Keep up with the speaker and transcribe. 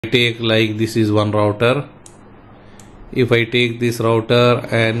take like this is one router. If I take this router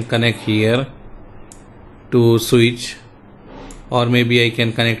and connect here to switch, or maybe I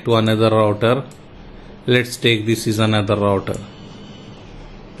can connect to another router. Let's take this is another router.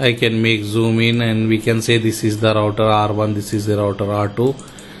 I can make zoom in and we can say this is the router R1, this is the router R2.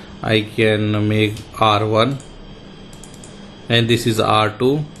 I can make R1 and this is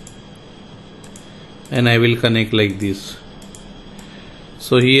R2, and I will connect like this.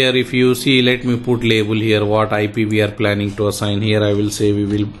 So here if you see, let me put label here what IP we are planning to assign. Here I will say we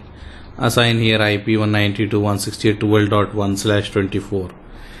will assign here IP 192.168.12.1/24,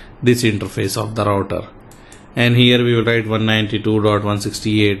 this interface of the router, and here we will write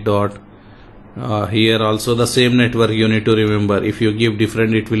 192.168. Here also the same network you need to remember. If you give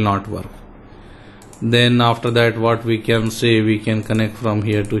different, it will not work. Then after that, what we can say, we can connect from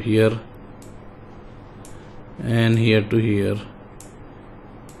here to here and here to here.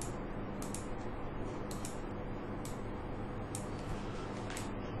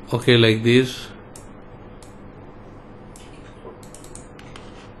 Okay, like this.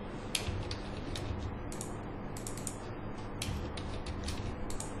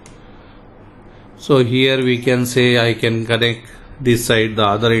 So here we can say I can connect this side, the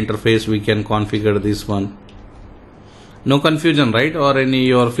other interface we can configure this one. No confusion, right? Or any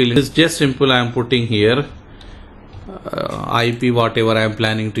your feeling? It's just simple. I am putting here IP whatever I am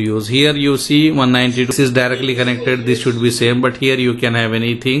planning to use. Here you see 192, this is directly connected, this should be same, but here you can have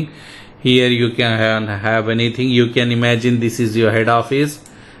anything. Here you can have anything. You can imagine this is your head office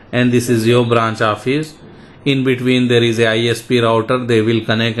and this is your branch office. In between there is a ISP router, they will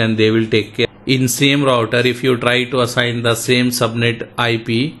connect and they will take care. In same router, if you try to assign the same subnet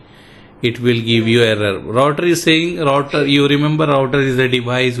IP, it will give you error. Router is saying, router, you remember router is a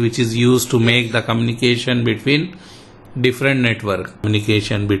device which is used to make the communication between different network.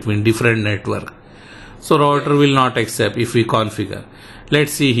 So router will not accept if we configure.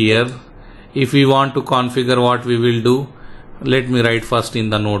 Let's see here. If we want to configure, what we will do, let me write first in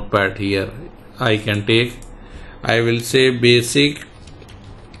the notepad here. I can take, I will say basic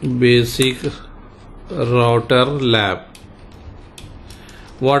router lab.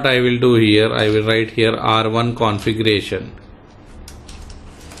 What I will do here, I will write here R1 configuration.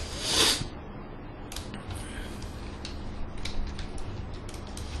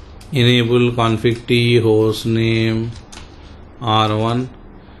 Enable config T host name R1,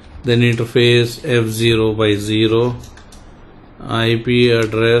 then interface F0 by 0, IP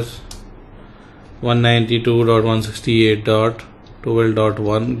address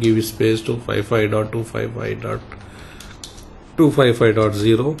 192.168.12.1, give space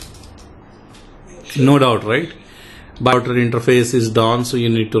 255.255.255.0. No doubt, right? Router interface is down, so you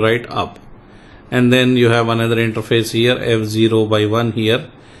need to write up, and then you have another interface here F0 by 1 here.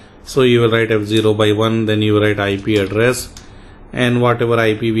 So you will write F0 by 1, then you will write IP address, and whatever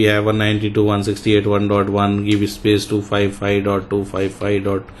IP we have 192.168.1.1, give space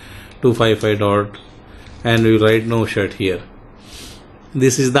 255.255.255. and we write no shut here.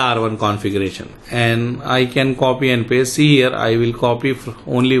 This is the R1 configuration, and I can copy and paste. See here, I will copy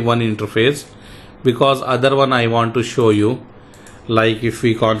only one interface because other one I want to show you. Like if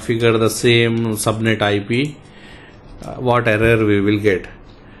we configure the same subnet IP, what error we will get.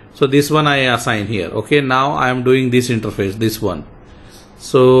 So this one I assign here. Okay, now I am doing this interface, this one.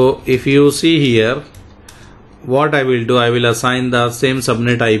 So if you see here, what I will do, I will assign the same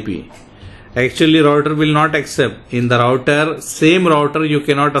subnet IP. Actually router will not accept. In the router, same router, you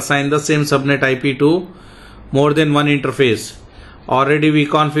cannot assign the same subnet IP to more than one interface. Already we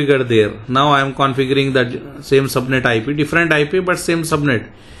configured there. Now I am configuring the same subnet IP, different IP but same subnet.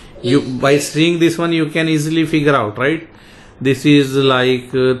 You by seeing this one you can easily figure out, right? This is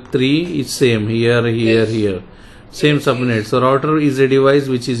like 3, it's same here, same subnet. So router is a device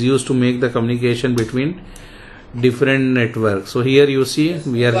which is used to make the communication between different networks. So here you see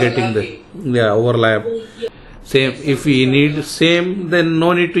we are getting the overlap. Same, if we need same, then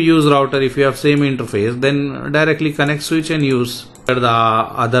no need to use router. If you have same interface, then directly connect switch and use the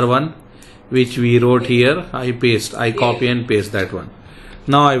other one which we wrote here. I copy and paste that one.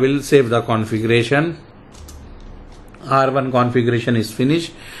 Now I will save the configuration. R1 configuration is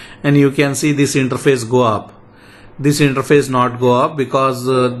finished, and you can see this interface go up. This interface not go up because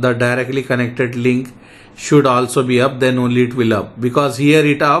the directly connected link should also be up, then only it will up, because here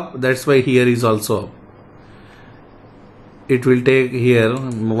it up, that's why here is also up. It will take here,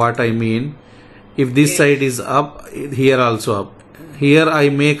 what I mean, if this side is up, here also up. Here I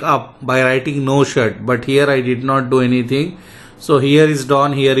make up by writing no shut, but here I did not do anything. So here is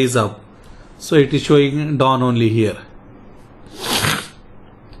down, here is up. So it is showing down only here.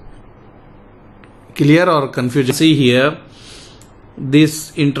 Clear or confusion? See here,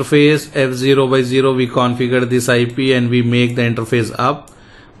 this interface F0/0, we configure this IP and we make the interface up,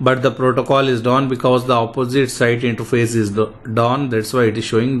 but the protocol is down because the opposite side interface is down. That's why it is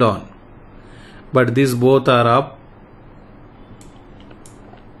showing down. But these both are up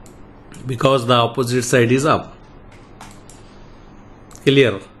because the opposite side is up.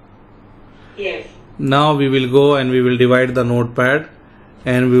 Clear? Yes. Now we will go and we will divide the notepad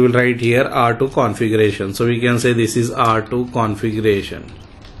and we will write here R2 configuration. So we can say this is R2 configuration.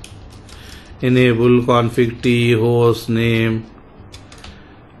 Enable config T host name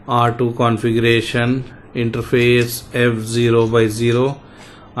R2 configuration interface F0/0.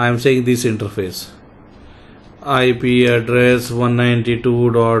 I am saying this interface. IP address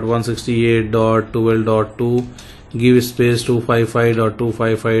 192.168.12.2, give space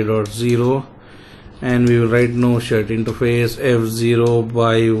 255.255.0, and we will write no shut interface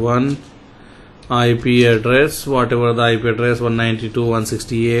F0/1, IP address, whatever the IP address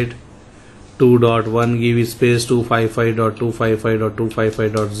 192.168.2.1, give space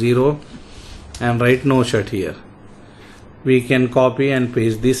 255.255.255.0, and write no shut here. We can copy and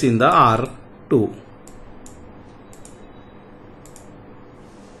paste this in the R2.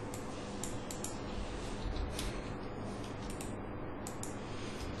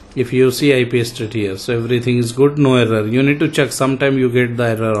 If you see, I pasted here, so everything is good, no error. You need to check, sometime you get the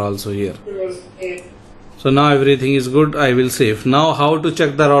error also here. So now everything is good, I will save. Now how to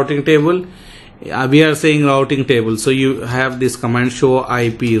check the routing table? We are saying routing table, so you have this command show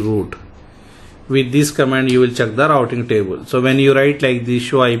IP route. With this command you will check the routing table. So when you write like this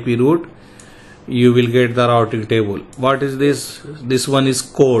show IP route, you will get the routing table. What is this? This one is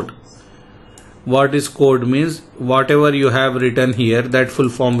code. What is code means? Whatever you have written here, that full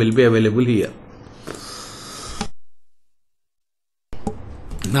form will be available here.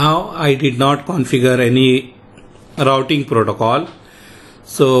 Now I did not configure any routing protocol.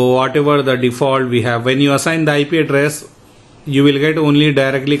 So whatever the default we have, when you assign the IP address, you will get only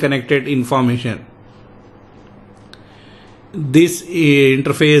directly connected information. This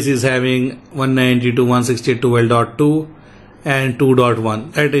interface is having 192.168.12.2 and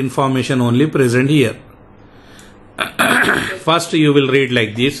 2.1. That information only present here. First you will read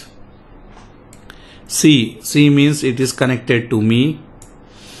like this. C means it is connected to me,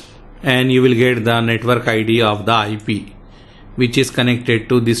 and you will get the network ID of the IP which is connected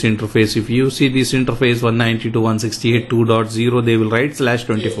to this interface. If you see this interface 192.168.2.0, they will write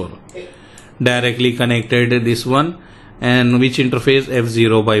 /24 directly connected, this one. And which interface?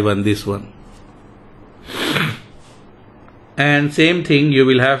 F0/1, this one. And same thing you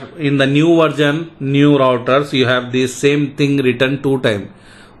will have in the new version, new routers, you have this same thing written two times.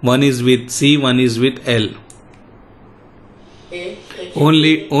 One is with C, one is with L.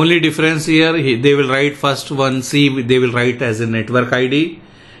 Only difference here, they will write first one C, they will write as a network ID.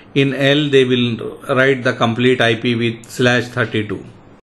 In L they will write the complete IP with /32.